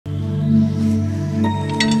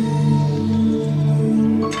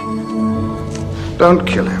Don't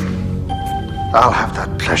kill him. I'll have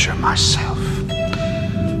that pleasure myself.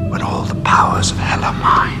 When all the powers of hell are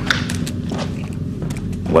mine.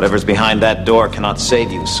 Whatever's behind that door cannot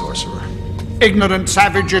save you, sorcerer. Ignorant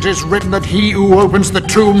savage, it is written that he who opens the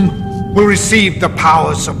tomb will receive the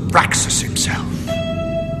powers of Braxus himself.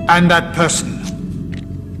 And that person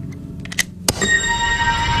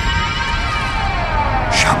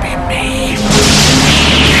shall be me.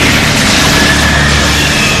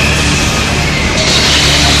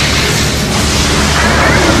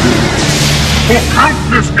 For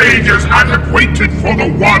countless ages I have waited for the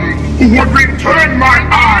one who would return my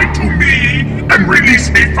eye to me and release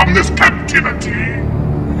me from this captivity.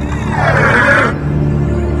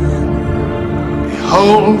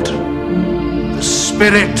 Behold, the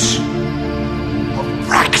spirit of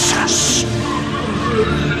Braxus.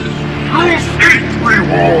 You seek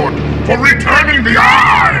reward for returning the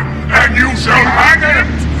eye, and you shall hang it.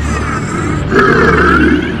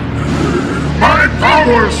 My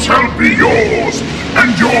powers shall be yours,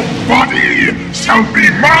 and your body shall be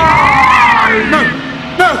mine! No!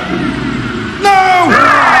 No! No!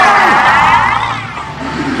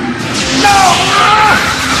 No! No!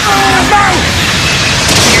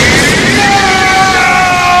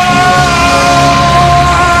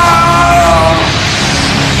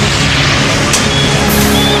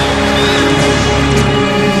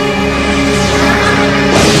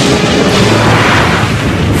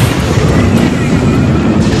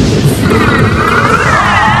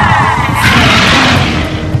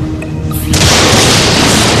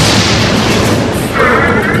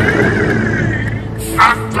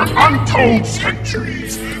 Untold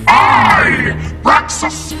centuries, I,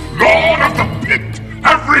 Braxus, Lord of the Pit,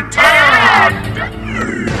 have returned!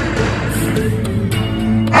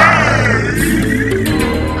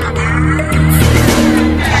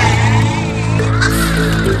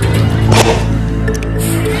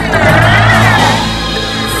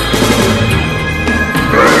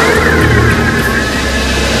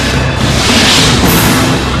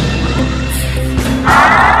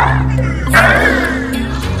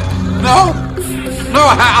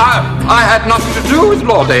 I had nothing to do with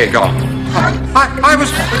Lord Agon. I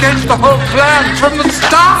was against the whole plan from the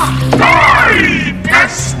start. Die,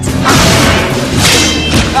 pest!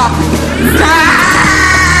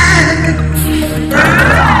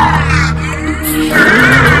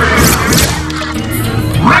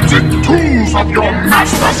 Wretched tools of your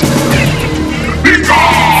master's feet! Be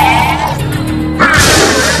gone!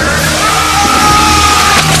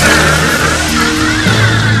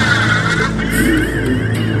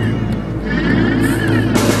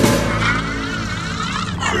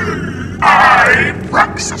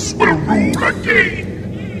 Braxus will rule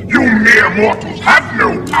again. You mere mortals have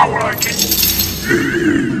no power against me.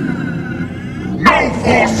 No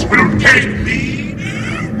force will take me.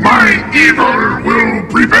 My evil will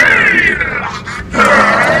prevail.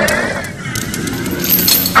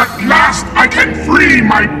 At last I can free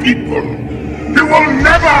my people. You will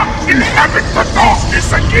never inhabit the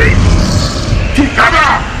darkness again. Together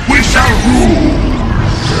we shall rule.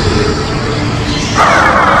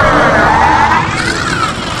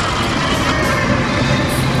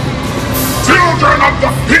 Children of the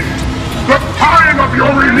pit, the time of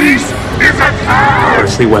your release is at hand! The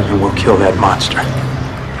earthly weapon will kill that monster.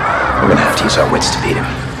 We're gonna have to use our wits to beat him.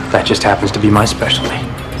 That just happens to be my specialty.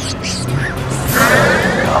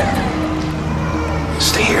 No.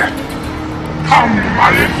 Stay here. Come, my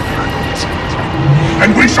infants,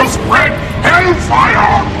 and we shall spread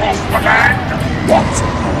hellfire across the land! What?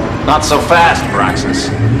 Not so fast, Braxus.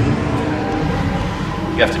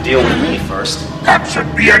 You have to deal with me first. That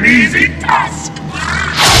should be an easy task.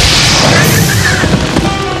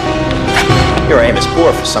 Your aim is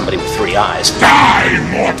poor for somebody with 3 eyes. Die,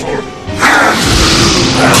 mortal!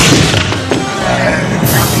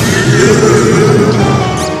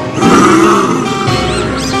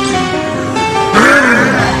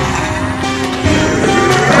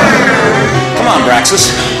 Come on,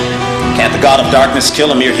 Braxus. Can't the god of darkness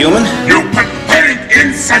kill a mere human? You pathetic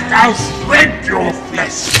insect! I'll shred your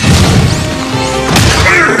flesh!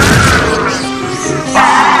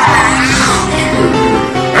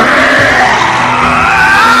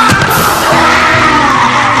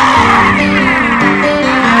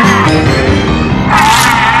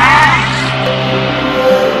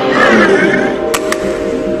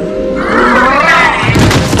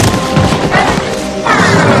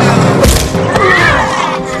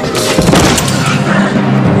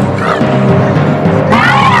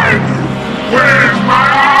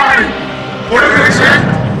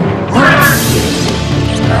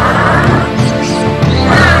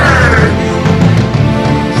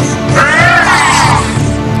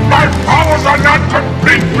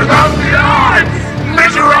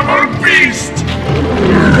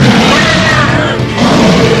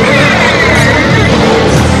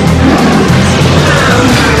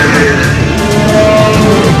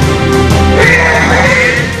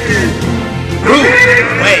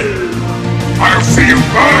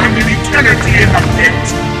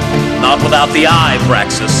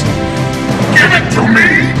 Braxus. Give it to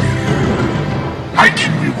me! I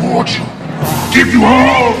can reward you. Give you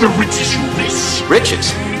all the riches you wish.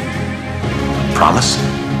 Riches? Promise?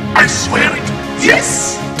 I swear it.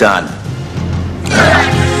 Yes! Done.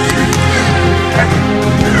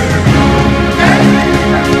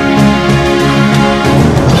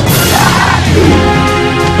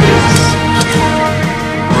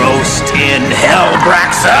 Roast in hell,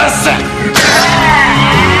 Braxus!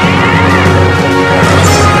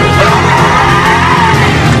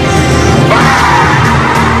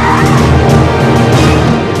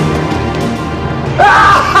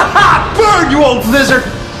 Burn, you old lizard!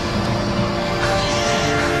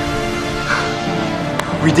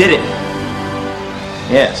 We did it.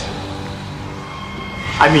 Yes.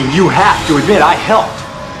 I mean, you have to admit I helped.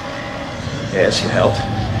 Yes, you helped.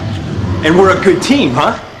 And we're a good team,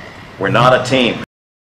 huh? We're not a team.